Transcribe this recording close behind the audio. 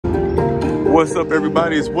What's up,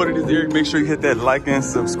 everybody? It's WhatItIsEric. Make sure you hit that like and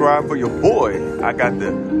subscribe for your boy. I got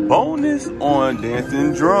the bonus on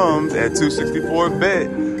dancing drums at 264 bet.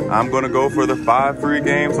 I'm gonna go for the 5 free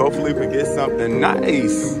games. Hopefully we get something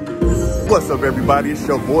nice. What's up, everybody? It's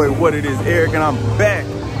your boy WhatItIsEric, and I'm back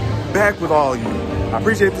with all of you. I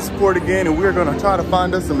appreciate the support again, and we're gonna try to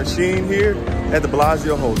find us a machine here at the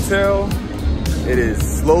Bellagio Hotel. It is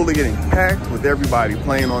slowly getting packed with everybody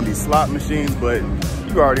playing on these slot machines, but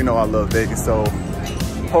you already know I love Vegas, so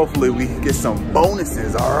hopefully we can get some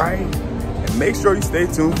bonuses, all right? And make sure you stay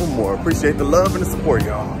tuned for more. Appreciate the love and the support,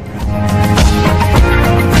 y'all.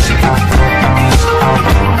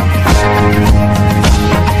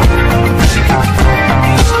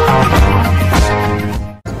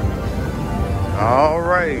 All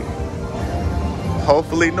right.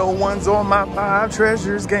 Hopefully no one's on my 5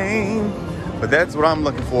 treasures game, but that's what I'm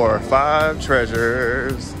looking for, 5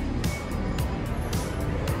 treasures.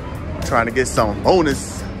 Trying to get some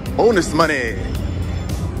bonus money.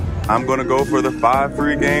 I'm gonna go for the 5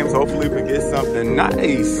 free games. Hopefully we get something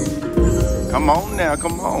nice. Come on now,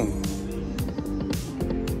 come on.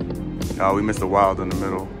 Oh, we missed the wild in the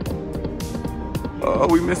middle. Oh,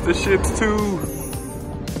 we missed the ships too.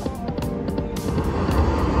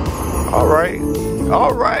 All right,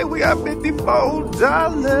 we got $54.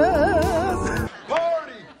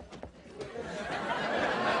 Party!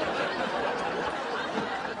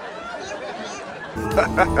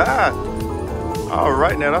 All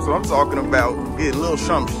right, now that's what I'm talking about. Getting a little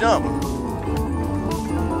shump.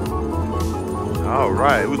 All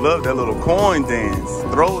right, we love that little coin dance.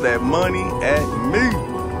 Throw that money at me.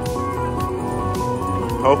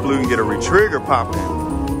 Hopefully we can get a re-trigger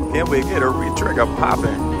popping. Can't we get a re-trigger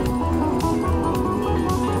popping?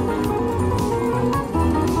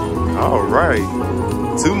 All right,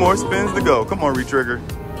 2 more spins to go. Come on, re-trigger.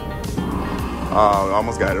 Oh,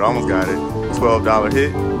 almost got it. $12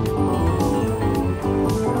 hit.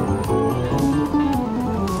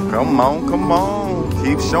 Come on.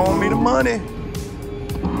 Keep showing me the money.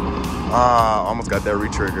 Almost got that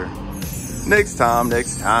re-trigger. Next time.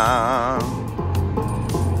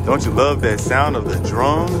 Don't you love that sound of the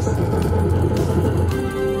drums?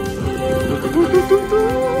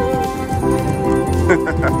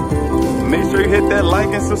 Make sure you hit that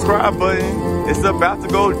like and subscribe button. It's about to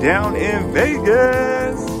go down in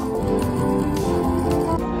Vegas.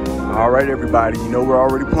 All right, everybody, you know we're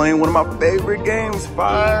already playing one of my favorite games,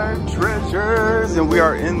 5 treasures, and we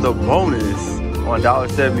are in the bonus on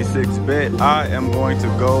 $1.76 bet. I am going to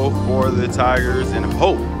go for the Tigers and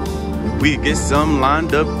hope we get some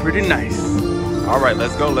lined up pretty nice. All right,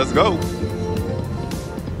 let's go.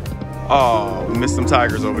 Oh, we missed some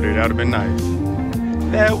Tigers over there. That would have been nice.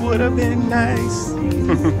 That would have been nice.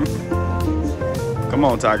 Come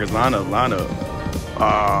on, Tigers, line up.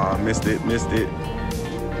 Ah, missed it.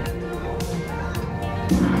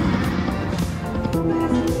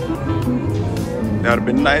 That would have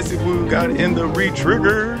been nice if we got in the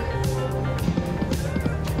re-trigger.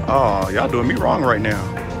 Oh, y'all doing me wrong right now.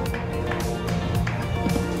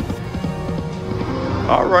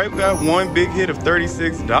 All right, we got 1 big hit of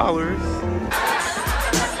 $36.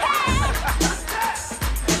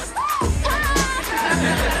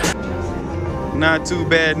 Not too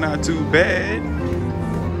bad.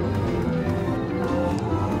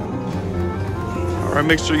 All right,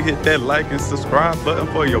 make sure you hit that like and subscribe button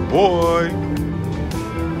for your boy.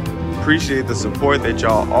 Appreciate the support that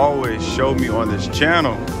y'all always show me on this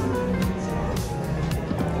channel.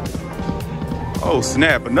 Oh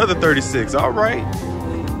snap, another 36. All right,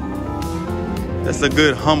 that's a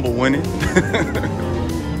good humble winning.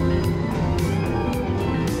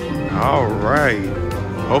 All right,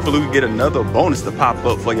 hopefully we get another bonus to pop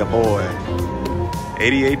up for your boy.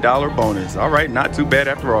 $88 bonus. All right, not too bad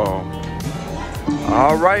after all.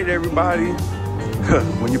 All right, everybody.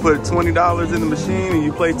 When you put $20 in the machine and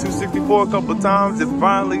you play 264 a couple of times, it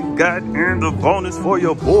finally got in the bonus for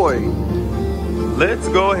your boy. Let's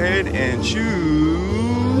go ahead and choose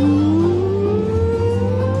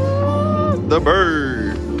the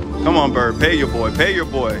bird. Come on, bird, pay your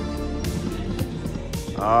boy.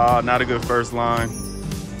 Ah, not a good first line.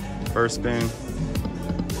 First spin.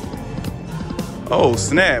 Oh,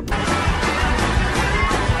 snap.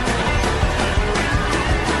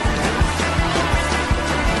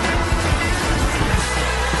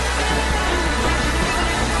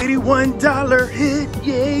 $81 hit,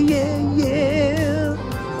 yeah.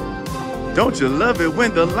 Don't you love it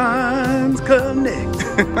when the lines connect?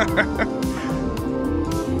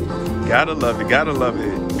 Gotta love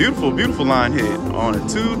it. Beautiful line hit on a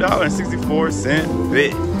 $2.64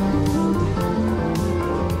 bet.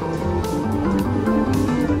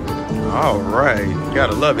 All right,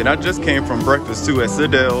 gotta love it. I just came from breakfast too at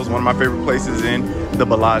Siddell's, one of my favorite places in the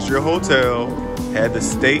Bellagio Hotel. Had the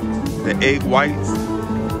steak, the egg whites.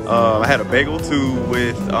 I had a bagel too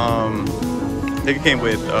with, I think it came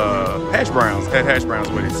with hash browns. Had hash browns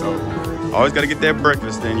with it, so always gotta get that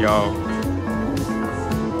breakfast in, y'all.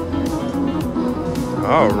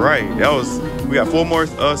 All right, we got 4 more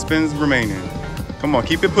spins remaining. Come on,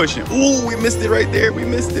 keep it pushing. Ooh, we missed it right there. We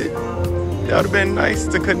missed it. That would have been nice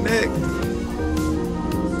to connect.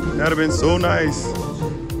 That would have been so nice.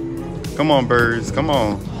 Come on, birds, come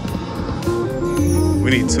on.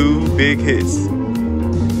 We need 2 big hits.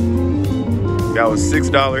 That was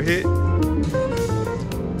 $6 hit.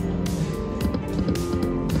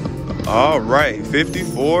 All right,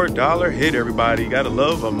 $54 hit, everybody. Gotta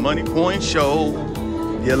love a money coin show.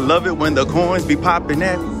 You love it when the coins be popping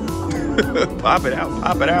that. Pop it out,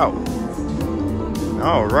 pop it out.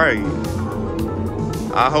 All right.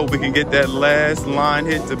 I hope we can get that last line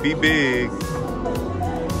hit to be big.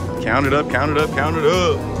 Count it up, count it up, count it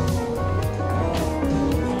up.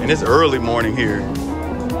 And it's early morning here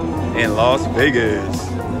in Las Vegas.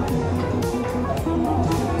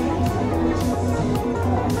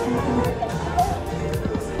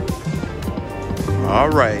 All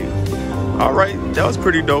right. All right, that was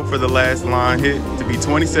pretty dope for the last line hit to be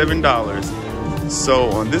 $27. So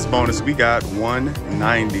on this bonus, we got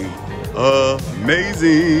 $190.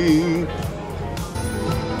 Amazing.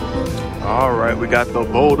 All right, we got the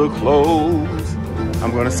boulder close.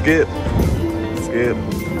 I'm gonna skip, skip,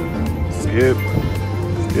 skip,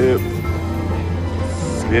 skip,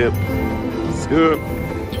 skip, skip.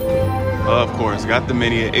 Of course, got the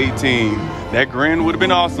mini at 18. That grand would have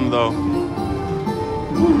been awesome though.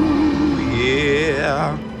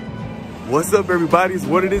 Yeah. What's up, everybody? It's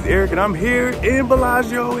WhatItIsEric, and I'm here in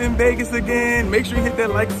Bellagio in Vegas again. Make sure you hit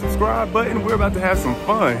that like and subscribe button. We're about to have some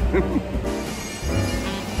fun.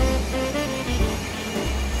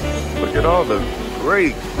 Look at all the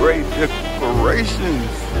great decorations.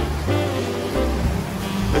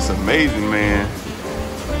 It's amazing, man.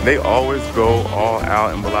 They always go all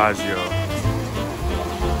out in Bellagio.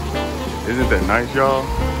 Isn't that nice, y'all?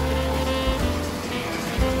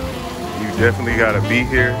 You definitely gotta be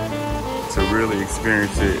here to really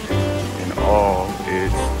experience it in all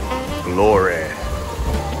its glory.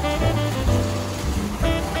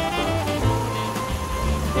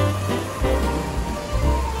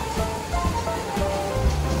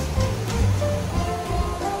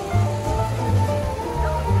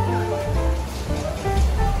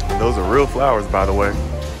 Those are real flowers, by the way.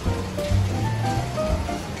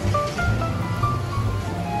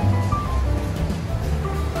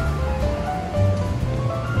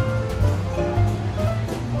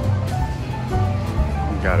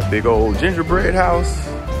 Got a big old gingerbread house.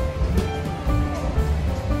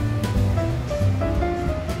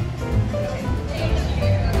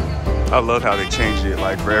 I love how they changed it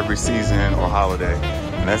like for every season or holiday.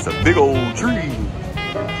 And that's a big old tree.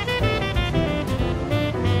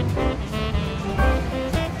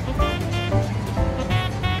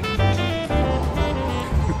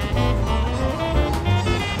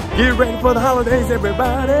 Get ready for the holidays,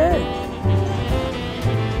 everybody.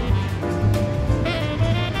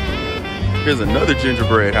 Here's another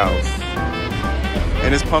gingerbread house.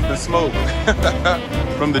 And it's pumping smoke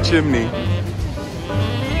from the chimney.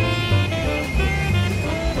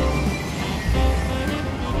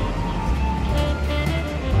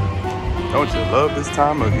 Don't you love this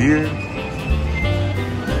time of year?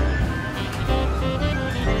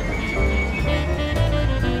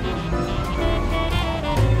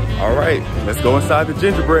 All right, let's go inside the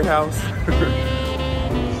gingerbread house.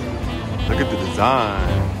 Look at the design.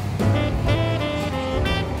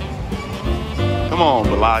 Come on,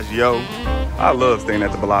 Bellagio. I love staying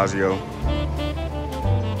at the Bellagio.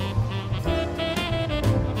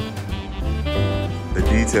 The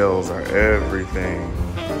details are everything.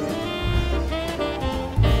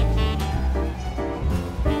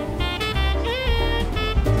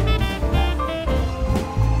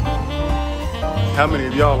 How many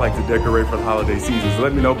of y'all like to decorate for the holiday seasons?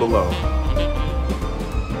 Let me know below.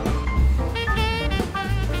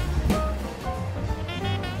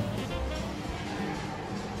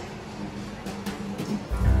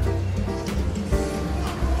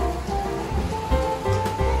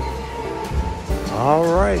 All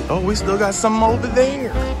right. Oh, we still got some over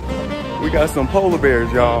there. We got some polar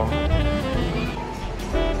bears, y'all.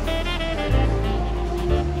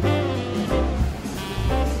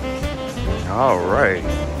 All right.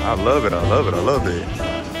 I love it. I love it. I love it.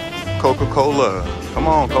 Coca-Cola. Come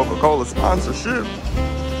on, Coca-Cola sponsorship.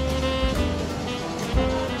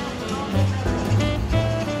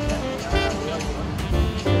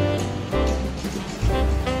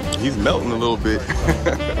 He's melting a little bit.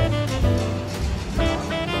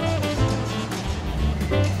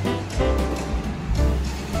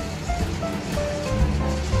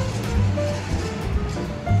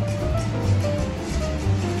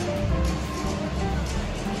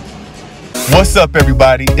 What's up,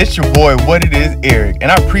 everybody? It's your boy, WhatItIsEric,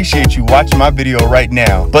 and I appreciate you watching my video right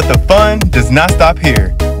now. But the fun does not stop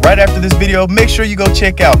here. Right after this video, make sure you go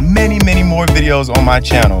check out many more videos on my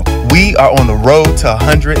channel. We are on the road to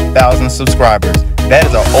 100,000 subscribers. That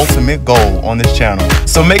is our ultimate goal on this channel.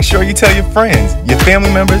 So make sure you tell your friends, your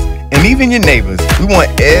family members, and even your neighbors. We want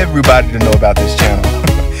everybody to know about this channel.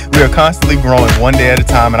 We are constantly growing one day at a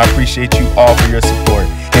time, and I appreciate you all for your support.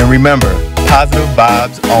 And remember, positive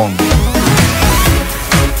vibes only.